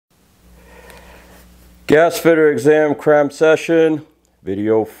Gas fitter exam cram session,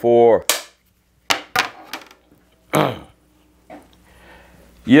 video 4.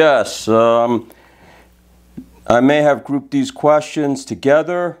 Yes, I may have grouped these questions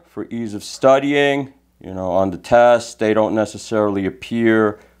together for ease of studying. You know, on the test, they don't necessarily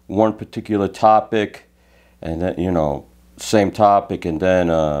appear one particular topic and then, you know, same topic and then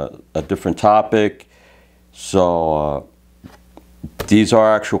a different topic. So these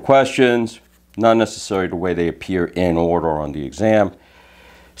are actual questions, not necessarily the way they appear in order on the exam.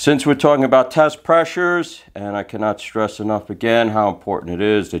 Since we're talking about test pressures, and I cannot stress enough again how important it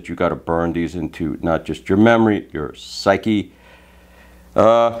is that you got to burn these into not just your memory, your psyche.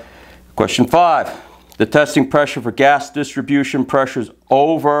 Question 5. The testing pressure for gas distribution pressures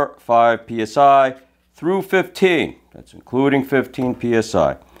over 5 psi through 15, that's including 15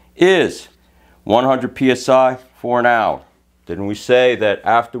 psi, is 100 psi for an hour. Didn't we say that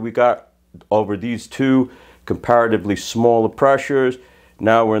after we got over these two comparatively smaller pressures,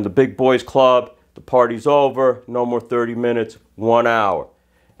 now we're in the big boys club, the party's over, no more 30 minutes, 1 hour,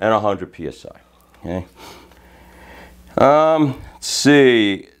 and 100 psi. Okay. Let's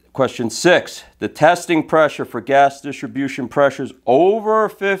see, question 6. The testing pressure for gas distribution pressures over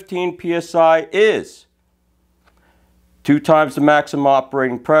 15 psi is 2 times the maximum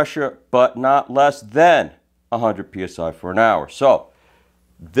operating pressure, but not less than 100 psi for an hour. So,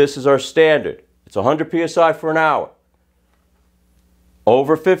 this is our standard. It's 100 psi for an hour.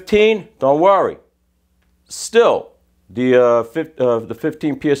 Over 15, don't worry. Still, the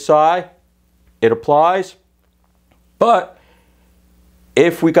 15 psi, it applies. But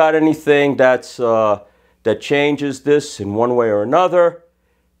if we got anything that's that changes this in one way or another,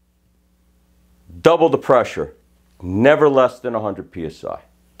 double the pressure, never less than 100 psi.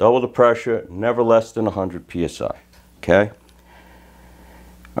 Double the pressure, never less than 100 psi. Okay?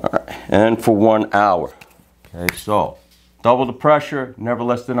 All right. And for 1 hour. Okay, so double the pressure, never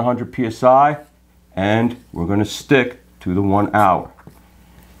less than 100 psi, and we're going to stick to the 1 hour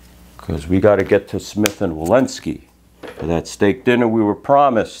because we got to get to Smith and Walensky for that steak dinner we were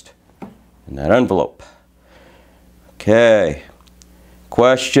promised in that envelope. Okay,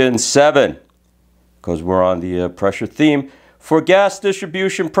 question 7, because we're on the pressure theme. For gas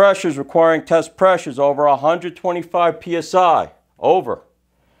distribution pressures requiring test pressures over 125 psi,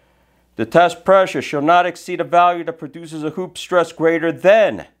 the test pressure shall not exceed a value that produces a hoop stress greater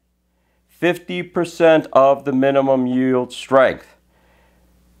than 50% of the minimum yield strength.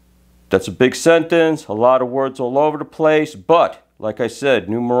 That's a big sentence, a lot of words all over the place, but like I said,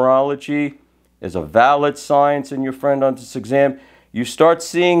 numerology is a valid science in your friend on this exam. You start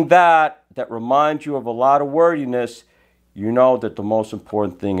seeing that reminds you of a lot of wordiness, you know that the most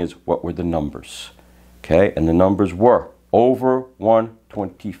important thing is what were the numbers. Okay, and the numbers were over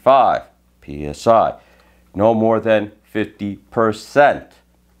 125 psi, no more than 50%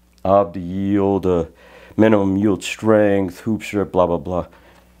 of the yield, minimum yield strength, hoop strip, blah, blah, blah.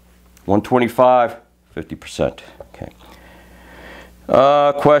 125, 50%. Okay.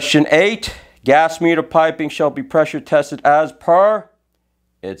 Question 8. Gas meter piping shall be pressure tested as per.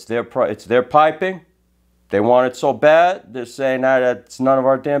 It's their piping. They want it so bad, they're saying that it's none of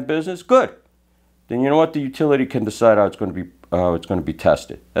our damn business. Good. Then you know what? The utility can decide how it's going to be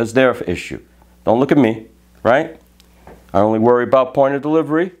tested. That's their issue. Don't look at me, right? I only worry about point of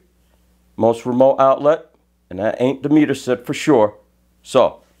delivery, most remote outlet, and that ain't the meter set for sure.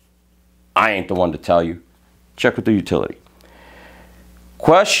 So, I ain't the one to tell you. Check with the utility.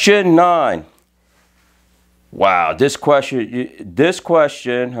 Question 9. Wow, this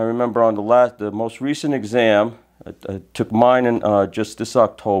question, I remember on the most recent exam, I took mine in just this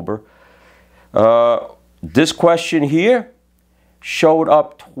October. This question here showed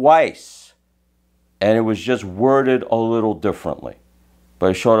up twice, and it was just worded a little differently.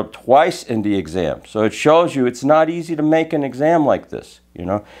 But it showed up twice in the exam. So it shows you it's not easy to make an exam like this, you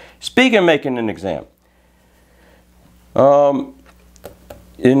know. Speaking of making an exam, when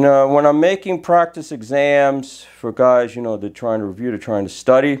I'm making practice exams for guys, you know, they're trying to review, they're trying to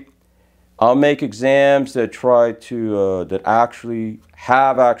study, I'll make exams that try to, that actually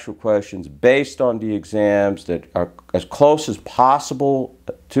have actual questions based on the exams that are as close as possible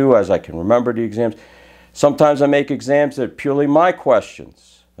to as I can remember the exams. Sometimes I make exams that are purely my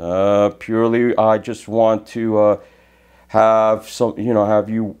questions. Purely I just want to have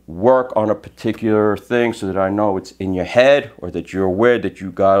you work on a particular thing so that I know it's in your head or that you're aware that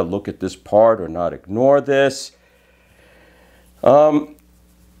you got to look at this part or not ignore this.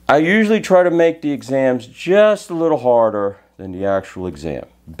 I usually try to make the exams just a little harder than the actual exam.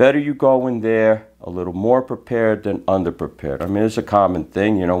 Better you go in there a little more prepared than underprepared. I mean, it's a common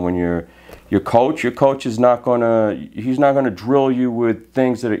thing, you know, when you're Your coach is not he's not gonna drill you with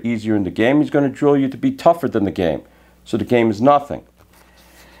things that are easier in the game. He's gonna drill you to be tougher than the game. So the game is nothing.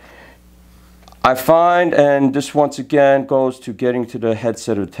 I find, and this once again goes to getting to the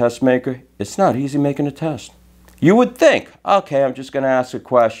headset of the test maker, it's not easy making a test. You would think, okay, I'm just gonna ask a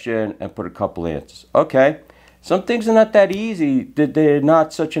question and put a couple answers. Okay, some things are not that easy. They're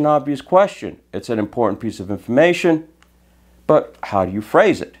not such an obvious question. It's an important piece of information, but how do you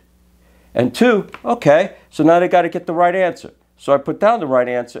phrase it? And two, okay, so now they got to get the right answer. So I put down the right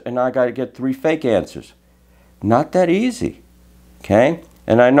answer, and now I got to get 3 fake answers. Not that easy, okay?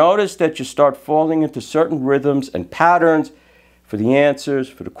 And I noticed that you start falling into certain rhythms and patterns for the answers,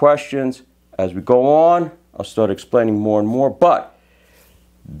 for the questions. As we go on, I'll start explaining more and more, but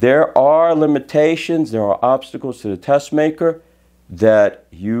there are limitations, there are obstacles to the test maker that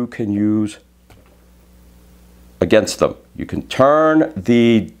you can use against them. You can turn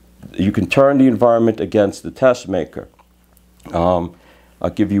the environment against the test maker. I'll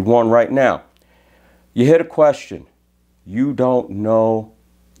give you one right now. You hit a question. You don't know,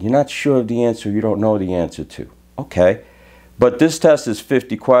 you're not sure of the answer, you don't know the answer to. Okay, but this test is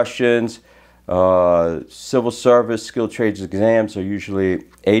 50 questions. Civil service, skilled trades exams are usually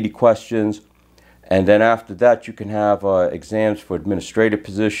 80 questions. And then after that, you can have exams for administrative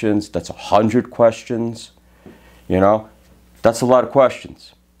positions. That's 100 questions. You know, that's a lot of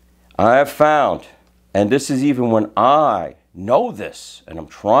questions. I have found, and this is even when I know this, and I'm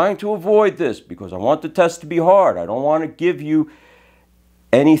trying to avoid this because I want the test to be hard. I don't want to give you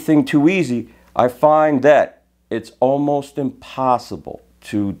anything too easy. I find that it's almost impossible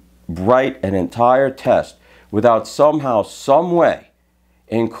to write an entire test without somehow, some way,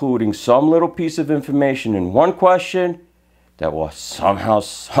 including some little piece of information in one question that will somehow,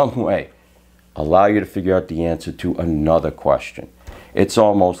 some way allow you to figure out the answer to another question. It's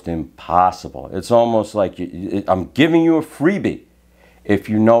almost impossible. It's almost like I'm giving you a freebie if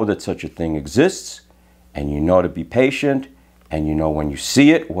you know that such a thing exists, and you know to be patient, and you know when you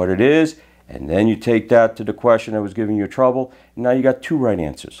see it, what it is, and then you take that to the question that was giving you trouble, and now you got 2 right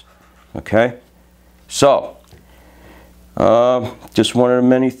answers. Okay? So, just one of the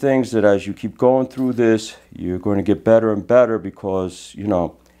many things that as you keep going through this, you're going to get better and better because, you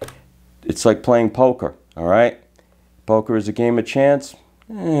know, it's like playing poker, all right? Poker is a game of chance.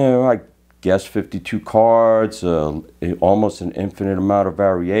 I guess 52 cards, almost an infinite amount of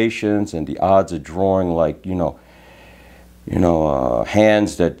variations, and the odds of drawing like,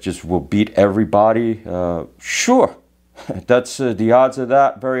 hands that just will beat everybody. Sure, that's the odds of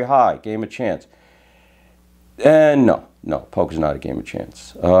that very high. Game of chance. And no, poker's not a game of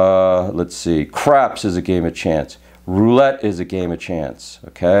chance. Let's see. Craps is a game of chance. Roulette is a game of chance.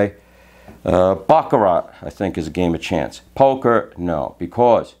 Okay. Baccarat, I think, is a game of chance. Poker, no,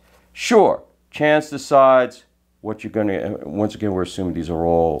 because sure, chance decides what you're going to. Once again, we're assuming these are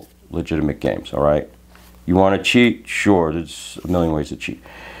all legitimate games. All right. You want to cheat? Sure, there's a million ways to cheat.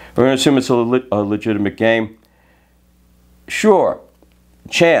 We're going to assume it's a legitimate game. Sure,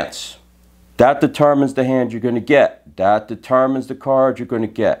 chance. That determines the hand you're going to get. That determines the card you're going to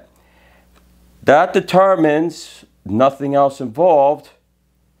get. That determines, nothing else involved,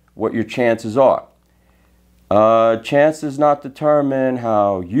 what your chances are. Chance does not determine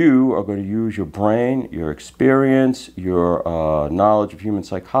how you are going to use your brain, your experience, your knowledge of human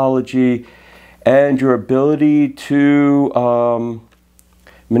psychology, and your ability to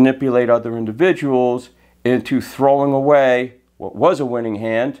manipulate other individuals into throwing away what was a winning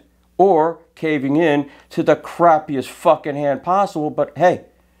hand or caving in to the crappiest fucking hand possible. But hey,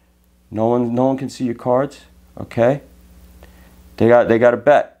 no one can see your cards, okay? They got to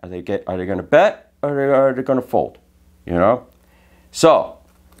bet. Are they going to bet or are they going to fold? You know? So,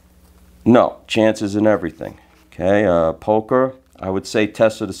 no, chances in everything. Okay, poker, I would say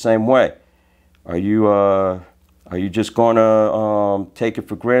tests are the same way. Are you just going to take it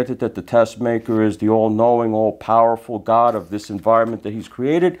for granted that the test maker is the all-knowing, all-powerful God of this environment that he's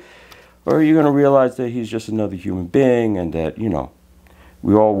created? Or are you going to realize that he's just another human being and that, you know,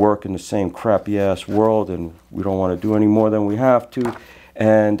 we all work in the same crappy-ass world and we don't want to do any more than we have to,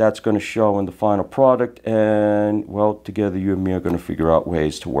 and that's going to show in the final product, and, well, together you and me are going to figure out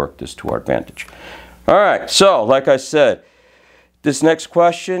ways to work this to our advantage. All right, so, like I said, this next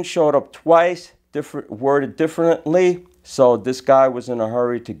question showed up twice, worded differently. So this guy was in a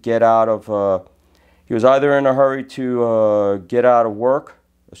hurry to get out of, he was either in a hurry to get out of work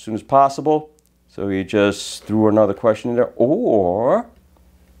as soon as possible, so he just threw another question in there, or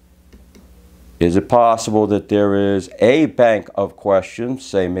is it possible that there is a bank of questions,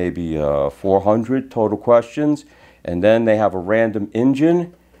 say maybe 400 total questions, and then they have a random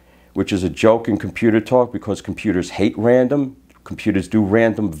engine which is a joke in computer talk because computers hate random. Computers do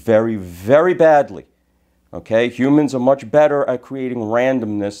random very, very badly. Okay, humans are much better at creating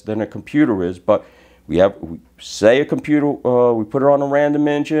randomness than a computer is, but we say a computer, we put it on a random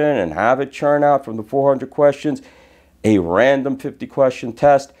engine and have it churn out from the 400 questions, a random 50 question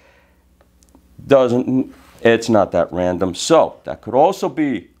test. It's not that random. So that could also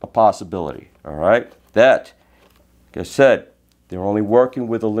be a possibility, all right? That, like I said, they're only working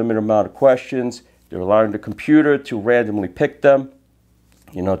with a limited amount of questions. They're allowing the computer to randomly pick them.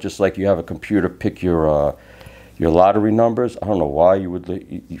 You know, just like you have a computer pick your lottery numbers. I don't know why you would.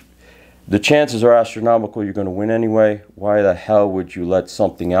 The chances are astronomical you're going to win anyway. Why the hell would you let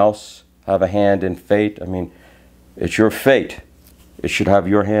something else have a hand in fate? I mean, it's your fate. It should have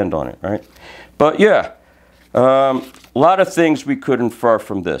your hand on it, right? But yeah, a lot of things we could infer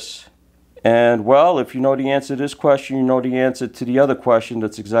from this. And well, if you know the answer to this question, you know the answer to the other question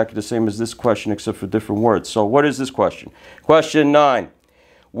that's exactly the same as this question except for different words. So what is this question? Question 9.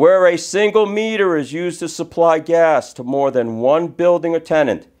 Where a single meter is used to supply gas to more than one building or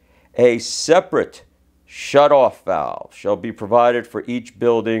tenant, a separate shut-off valve shall be provided for each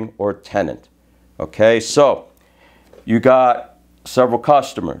building or tenant. Okay, so you got several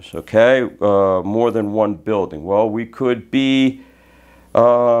customers, okay, more than one building. Well, we could be,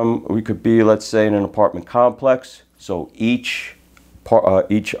 let's say, in an apartment complex. So each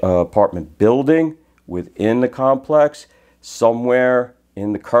apartment building within the complex, somewhere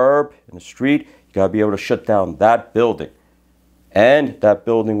in the curb, in the street, you got to be able to shut down that building. And that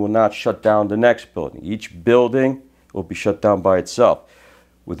building will not shut down the next building. Each building will be shut down by itself.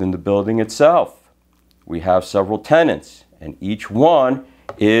 Within the building itself, we have several tenants, and each one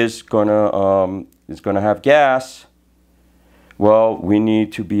is gonna have gas. Well, we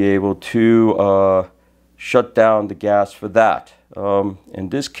need to be able to shut down the gas for that. In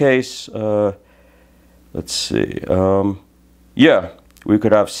this case, let's see. Yeah, we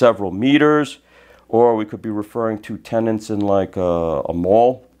could have several meters, or we could be referring to tenants in like a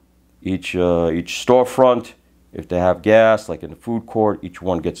mall. Each storefront, if they have gas, like in the food court, each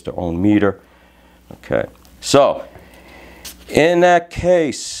one gets their own meter. Okay, so in that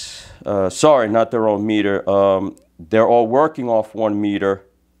case, sorry, not their own meter. They're all working off one meter,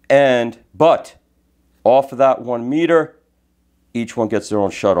 but off of that one meter, each one gets their own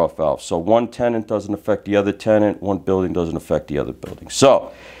shutoff valve. So one tenant doesn't affect the other tenant, one building doesn't affect the other building.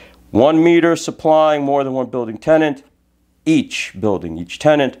 So 1 meter supplying more than one building tenant, each building, each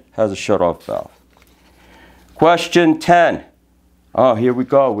tenant has a shutoff valve. Question 10. Oh, here we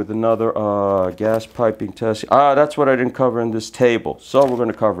go with another gas piping test. That's what I didn't cover in this table, so we're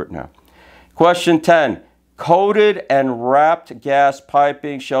going to cover it now. Question 10. Coated and wrapped gas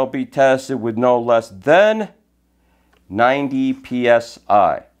piping shall be tested with no less than 90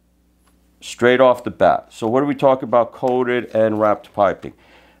 psi. Straight off the bat. So what are we talking about coated and wrapped piping?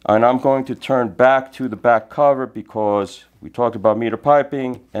 And I'm going to turn back to the back cover because we talked about meter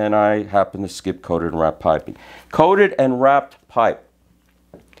piping and I happen to skip coated and wrapped piping. Coated and wrapped pipe.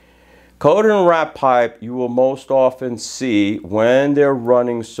 Coated and wrapped pipe you will most often see when they're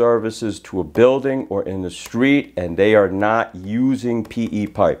running services to a building or in the street and they are not using PE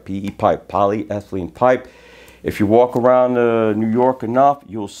pipe. PE pipe, polyethylene pipe. If you walk around New York enough,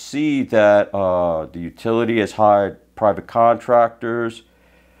 you'll see that the utility has hired private contractors.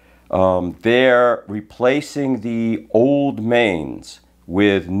 They're replacing the old mains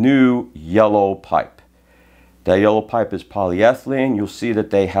with new yellow pipe. That yellow pipe is polyethylene. You'll see that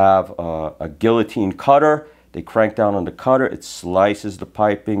they have a guillotine cutter. They crank down on the cutter. It slices the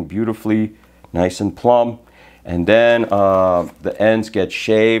piping beautifully, nice and plumb. And then the ends get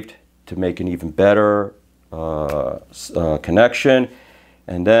shaved to make an even better connection.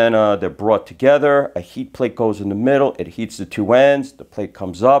 And then they're brought together. A heat plate goes in the middle. It heats the two ends. The plate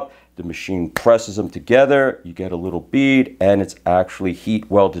comes up. The machine presses them together. You get a little bead, and it's actually heat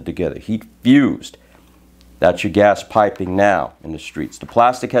welded together, heat fused. That's your gas piping now in the streets. The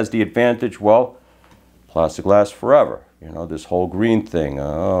plastic has the advantage, well, plastic lasts forever. You know, this whole green thing.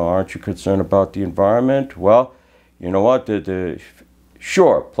 Aren't you concerned about the environment? Well, you know what?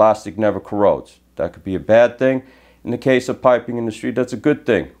 Sure, plastic never corrodes. That could be a bad thing. In the case of piping in the street, that's a good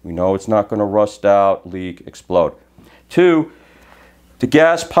thing. We know it's not going to rust out, leak, explode. 2, the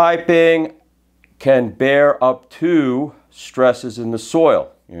gas piping can bear up to stresses in the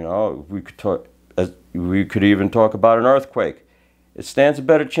soil. You know, we could even talk about an earthquake. It stands a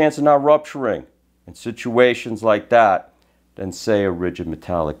better chance of not rupturing in situations like that than, say, a rigid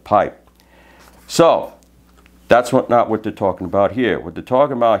metallic pipe. So, that's not what they're talking about here. What they're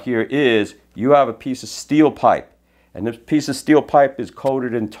talking about here is you have a piece of steel pipe And this piece of steel pipe is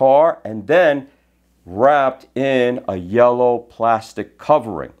coated in tar and then wrapped in a yellow plastic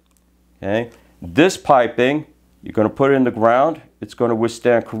covering. Okay? This piping, you're going to put it in the ground, it's going to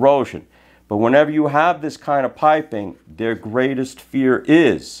withstand corrosion. But whenever you have this kind of piping, their greatest fear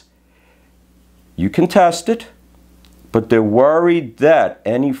is, you can test it, but they're worried that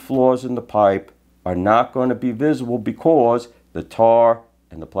any flaws in the pipe are not going to be visible because the tar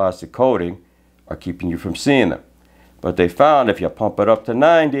and the plastic coating are keeping you from seeing them. But they found if you pump it up to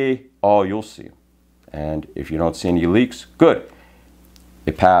 90, oh, you'll see them. And if you don't see any leaks, good.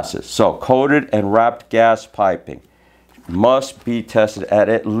 It passes. So coated and wrapped gas piping must be tested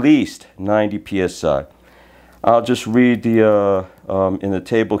at least 90 psi. I'll just read the in the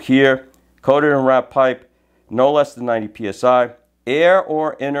table here. Coated and wrapped pipe, no less than 90 psi. Air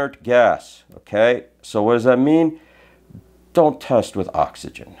or inert gas. Okay, so what does that mean? Don't test with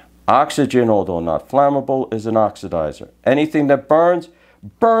oxygen. Oxygen, although not flammable, is an oxidizer. Anything that burns,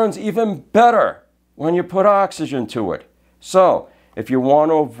 burns even better when you put oxygen to it. So, if you want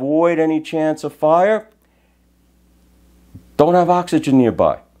to avoid any chance of fire, don't have oxygen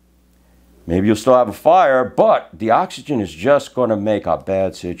nearby. Maybe you'll still have a fire, but the oxygen is just going to make a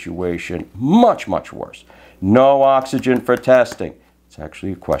bad situation much, much worse. No oxygen for testing. It's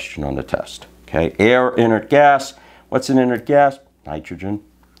actually a question on the test. Okay, air or inert gas. What's an inert gas? Nitrogen.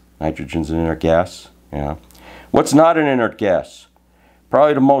 Nitrogen's an inert gas. Yeah. What's not an inert gas?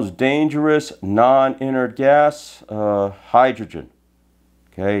 Probably the most dangerous non-inert gas, hydrogen.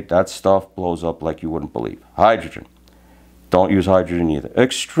 Okay, that stuff blows up like you wouldn't believe. Hydrogen. Don't use hydrogen either.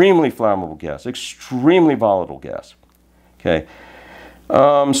 Extremely flammable gas. Extremely volatile gas. Okay.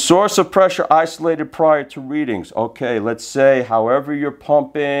 Source of pressure isolated prior to readings. Okay, let's say however you're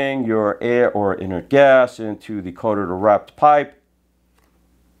pumping your air or inert gas into the coated or wrapped pipe,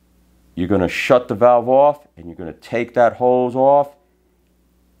 you're going to shut the valve off and you're going to take that hose off,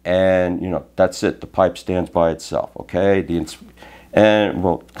 and that's it. The pipe stands by itself. Okay,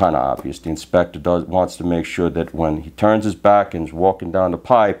 well, kind of obvious. The inspector wants to make sure that when he turns his back and is walking down the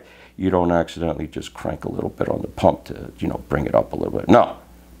pipe, you don't accidentally just crank a little bit on the pump to, bring it up a little bit. No,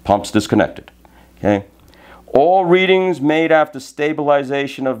 pump's disconnected. Okay. All readings made after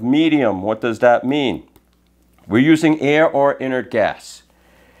stabilization of medium. What does that mean? We're using air or inert gas.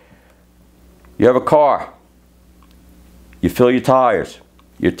 You have a car. You fill your tires.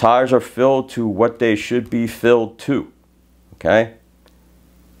 Your tires are filled to what they should be filled to. Okay?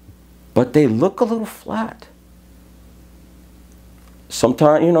 But they look a little flat.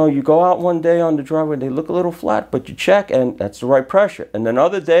 Sometimes, you go out one day on the driveway and they look a little flat, but you check and that's the right pressure. And then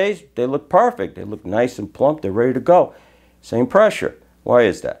other days, they look perfect. They look nice and plump. They're ready to go. Same pressure. Why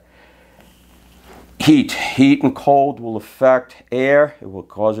is that? Heat. Heat and cold will affect air. It will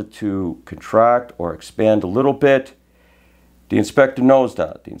cause it to contract or expand a little bit. The inspector knows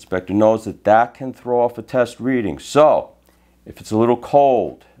that. The inspector knows that that can throw off a test reading. So, if it's a little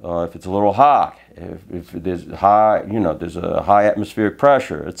cold, if it's a little hot, if there's high, there's a high atmospheric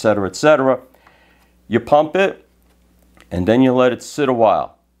pressure, etc., you pump it and then you let it sit a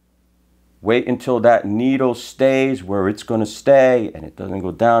while. Wait until that needle stays where it's going to stay and it doesn't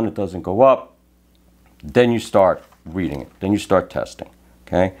go down, it doesn't go up. Then you start reading it. Then you start testing.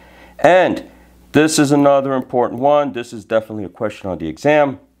 Okay? And this is another important one. This is definitely a question on the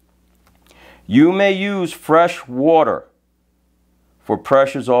exam. You may use fresh water for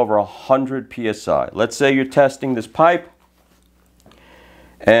pressures over 100 psi. Let's say you're testing this pipe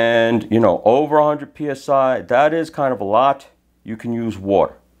and, over 100 psi, that is kind of a lot. You can use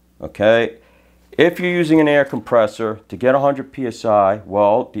water, okay? If you're using an air compressor to get 100 psi,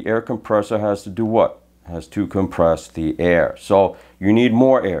 well, the air compressor has to do what? It has to compress the air. So you need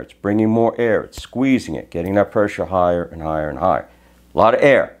more air. It's bringing more air. It's squeezing it, getting that pressure higher and higher and higher. A lot of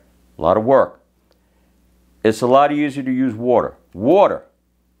air, a lot of work. It's a lot easier to use water. Water,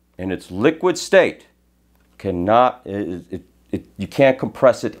 in its liquid state, you can't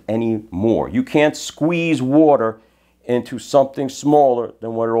compress it anymore. You can't squeeze water into something smaller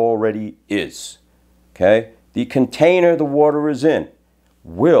than what it already is. Okay? The container the water is in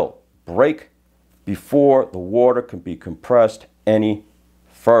will break before the water can be compressed any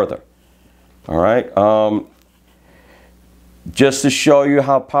further. All right? Just to show you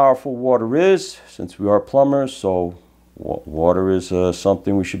how powerful water is, since we are plumbers, so water is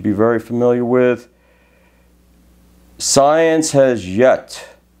something we should be very familiar with. Science has yet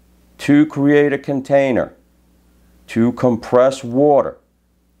to create a container to compress water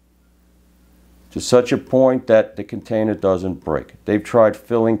to such a point that the container doesn't break. They've tried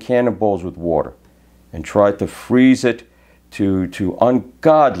filling cannonballs with water and tried to freeze it to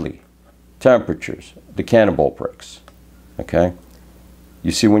ungodly temperatures, the cannonball breaks, okay?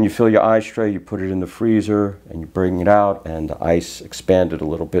 You see when you fill your ice tray, you put it in the freezer and you bring it out and the ice expanded a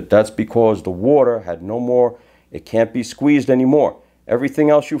little bit. That's because the water had no more, it can't be squeezed anymore. Everything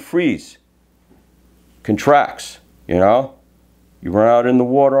else you freeze contracts, you know? You run out in the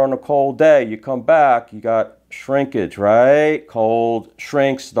water on a cold day, you come back, you got shrinkage, right? Cold,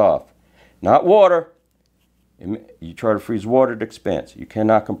 shrink stuff. Not water. You try to freeze water, it expands. You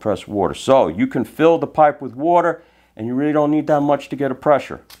cannot compress water. So you can fill the pipe with water and you really don't need that much to get a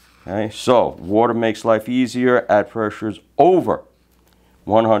pressure. Okay? So water makes life easier at pressures over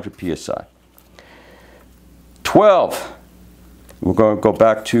 100 psi. 12. We're going to go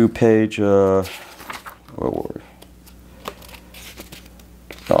back to page, where were we?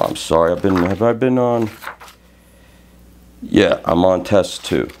 Oh, I'm sorry. Have I been on? Yeah, I'm on test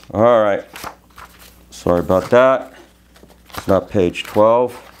 2. All right. Sorry about that. It's not page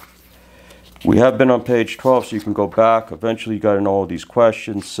 12. We have been on page 12, so you can go back. Eventually, you got to know all these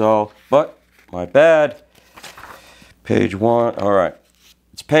questions. So, but my bad. Page 1. All right.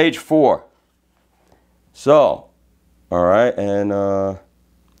 It's page 4. So, all right, and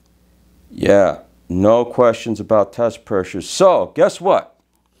yeah, no questions about test pressures. So, guess what?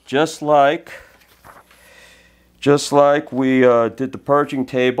 Just like we did the purging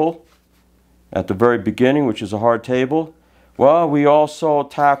table at the very beginning, which is a hard table, well, we also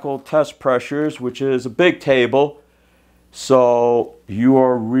tackled test pressures, which is a big table. So you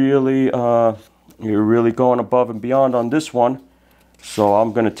are really, you're really going above and beyond on this one. So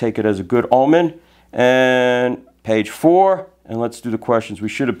I'm going to take it as a good omen. And page 4, and let's do the questions we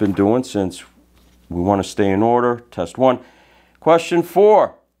should have been doing since we want to stay in order. Test 1. Question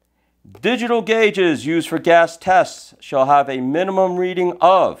 4. Digital gauges used for gas tests shall have a minimum reading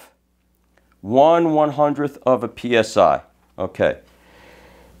of 1/100th of a psi. Okay.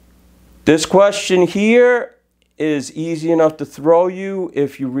 This question here is easy enough to throw you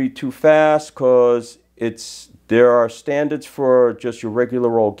if you read too fast, because there are standards for just your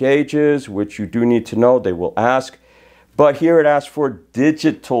regular old gauges, which you do need to know. They will ask. But here it asks for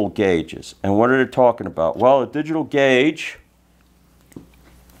digital gauges. And what are they talking about? Well, a digital gauge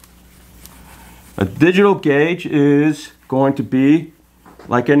is going to be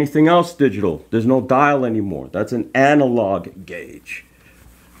like anything else digital. There's no dial anymore. That's an analog gauge.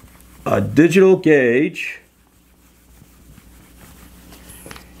 A digital gauge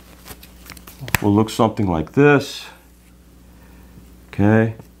will look something like this.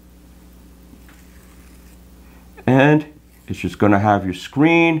 Okay. And it's just going to have your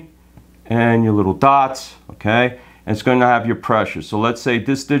screen and your little dots. Okay. And it's going to have your pressure. So let's say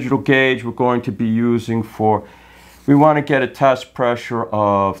this digital gauge we're going to be using for, we want to get a test pressure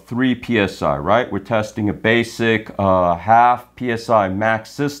of 3 psi, right? We're testing a basic half psi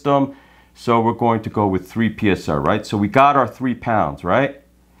max system. So we're going to go with 3 psi, right? So we got our 3 pounds, right?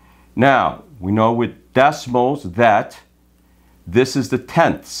 Now, we know with decimals that this is the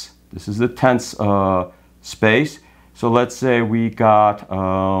tenths. This is the tenths space. So let's say we got,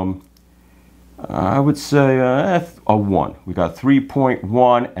 I would say a 1. We got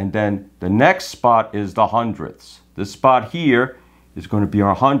 3.1, and then the next spot is the hundredths. This spot here is going to be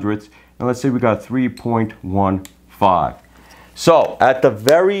our hundredths, and let's say we got 3.15. So at the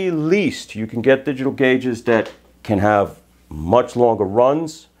very least, you can get digital gauges that can have much longer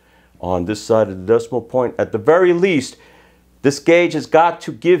runs on this side of the decimal point. At the very least, this gauge has got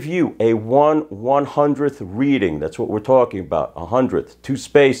to give you a 1/100th reading. That's what we're talking about, 100th, 2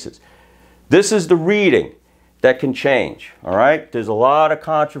 spaces. This is the reading that can change, all right? There's a lot of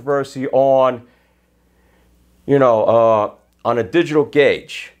controversy on, you know, on a digital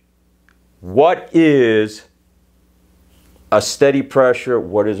gauge. What is a steady pressure?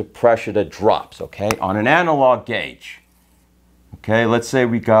 What is a pressure that drops, okay? On an analog gauge, okay, let's say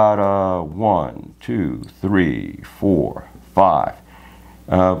we got 1, 2, 3, 4, 5.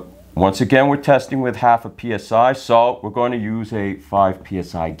 Once again, we're testing with half a psi, so we're going to use a 5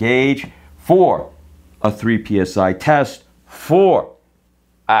 psi gauge for a 3 psi test for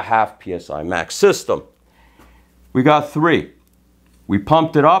a half psi max system. We got 3. We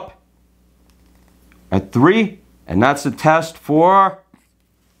pumped it up at 3, and that's the test for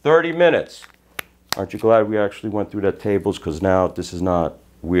 30 minutes. Aren't you glad we actually went through that tables, because now this is not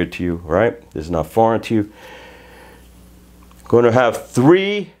weird to you, right? This is not foreign to you. Going to have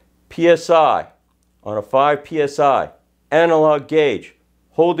 3 psi on a 5 psi analog gauge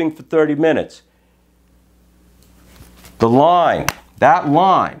holding for 30 minutes. The line, that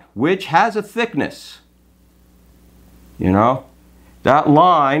line, which has a thickness, you know, that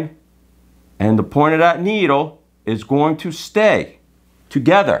line and the point of that needle is going to stay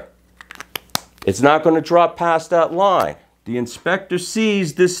together. It's not going to drop past that line. The inspector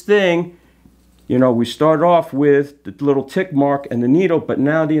sees this thing. You know, we start off with the little tick mark and the needle, but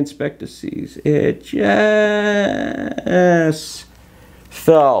now the inspector sees it just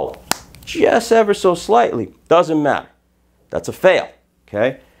fell just ever so slightly. Doesn't matter. That's a fail,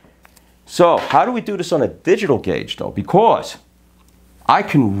 okay? So how do we do this on a digital gauge, though? Because I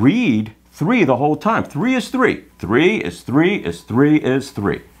can read 3 the whole time. 3 is 3. 3 is 3 is 3 is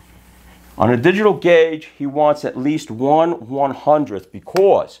 3. On a digital gauge, he wants at least 1/100th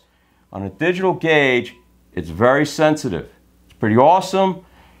because on a digital gauge, it's very sensitive. It's pretty awesome.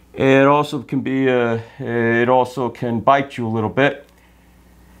 It also can be it also can bite you a little bit.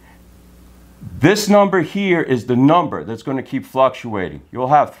 This number here is the number that's going to keep fluctuating. You'll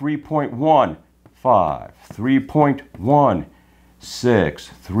have 3.15, 3.16,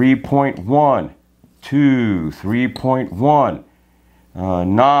 3.12, 3.1,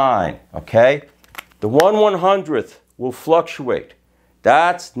 9, okay? The 1/100th will fluctuate.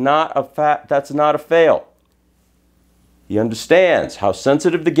 That's not a fail. He understands how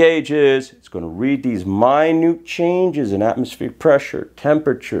sensitive the gauge is. It's going to read these minute changes in atmospheric pressure,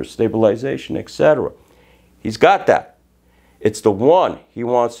 temperature, stabilization, etc. He's got that. It's the 1 he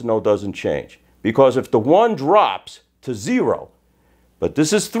wants to know doesn't change. Because if the 1 drops to 0, but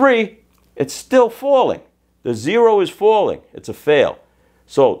this is 3, it's still falling. The 0 is falling. It's a fail.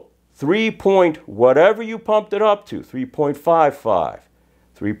 So 3 point whatever you pumped it up to, 3.55,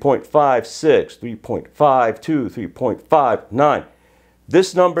 3.56, 3.52, 3.59.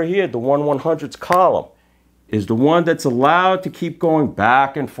 This number here, the 1/100th column, is the one that's allowed to keep going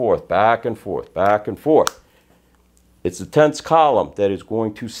back and forth, back and forth, back and forth. It's the 10th column that is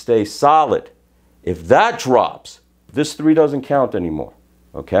going to stay solid. If that drops, this 3 doesn't count anymore,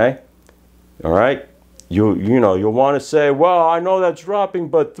 okay? All right? You'll want to say, well, I know that's dropping,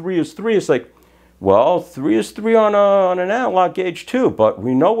 but 3 is 3. It's like, well, 3 is 3 on an analog gauge too, but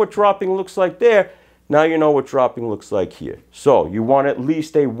we know what dropping looks like there. Now you know what dropping looks like here. So you want at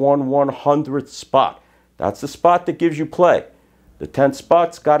least a 1/100th spot. That's the spot that gives you play. The 10th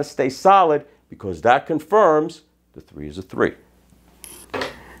spot's got to stay solid because that confirms the 3 is a 3.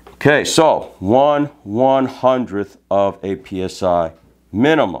 Okay, so 1/100th of a PSI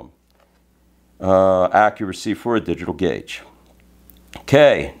minimum accuracy for a digital gauge.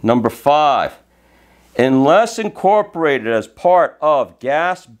 Okay, number 5. Unless incorporated as part of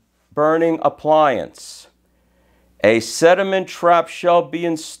gas burning appliance, a sediment trap shall be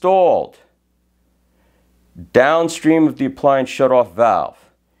installed downstream of the appliance shutoff valve.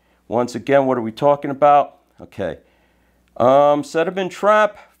 Once again, what are we talking about? Okay, sediment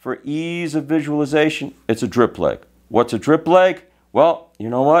trap, for ease of visualization, it's a drip leg. What's a drip leg? Well, you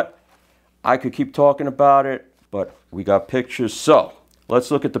know what? I could keep talking about it, but we got pictures. So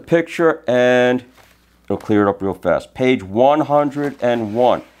let's look at the picture and it'll clear it up real fast. Page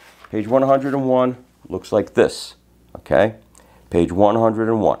 101. Page 101 looks like this. Okay? Page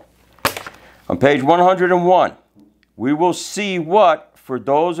 101. On page 101, we will see what, for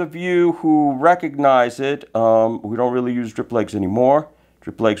those of you who recognize it, we don't really use drip legs anymore.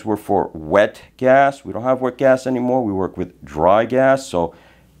 Drip legs were for wet gas. We don't have wet gas anymore. We work with dry gas. So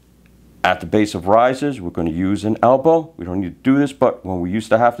at the base of risers, we're going to use an elbow. We don't need to do this, but when we used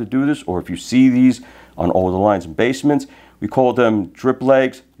to have to do this, or if you see these on all the lines and basements, we call them drip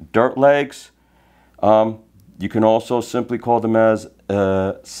legs, dirt legs. You can also simply call them as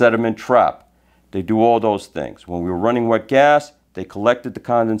a sediment trap. They do all those things. When we were running wet gas, they collected the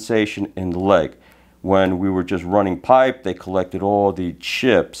condensation in the leg. When we were just running pipe, they collected all the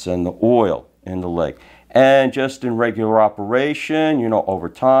chips and the oil in the leg. And just in regular operation, you know, over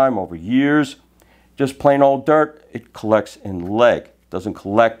time, over years, just plain old dirt, it collects in the leg. It doesn't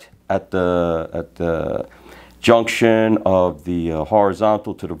collect at the junction of the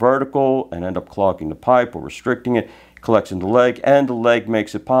horizontal to the vertical and end up clogging the pipe or restricting it. It collects in the leg, and the leg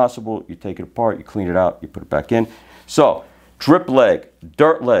makes it possible. You take it apart, you clean it out, you put it back in. So, drip leg,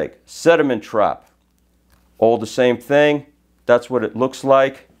 dirt leg, sediment trap, all the same thing. That's what it looks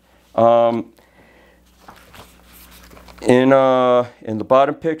like. In the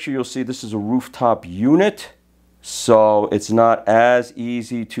bottom picture, you'll see this is a rooftop unit, so it's not as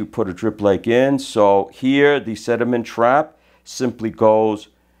easy to put a drip leg in. So here, the sediment trap simply goes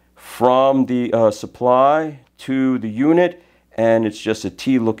from the supply to the unit, and it's just a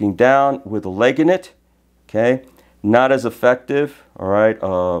T looking down with a leg in it. Okay, not as effective. All right,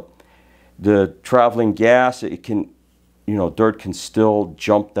 the traveling gas, it can, you know, dirt can still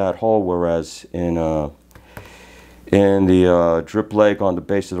jump that hole, whereas in the drip leg on the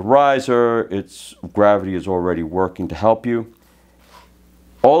base of the riser, its gravity is already working to help you.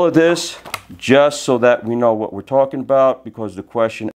 All of this just so that we know what we're talking about, because the question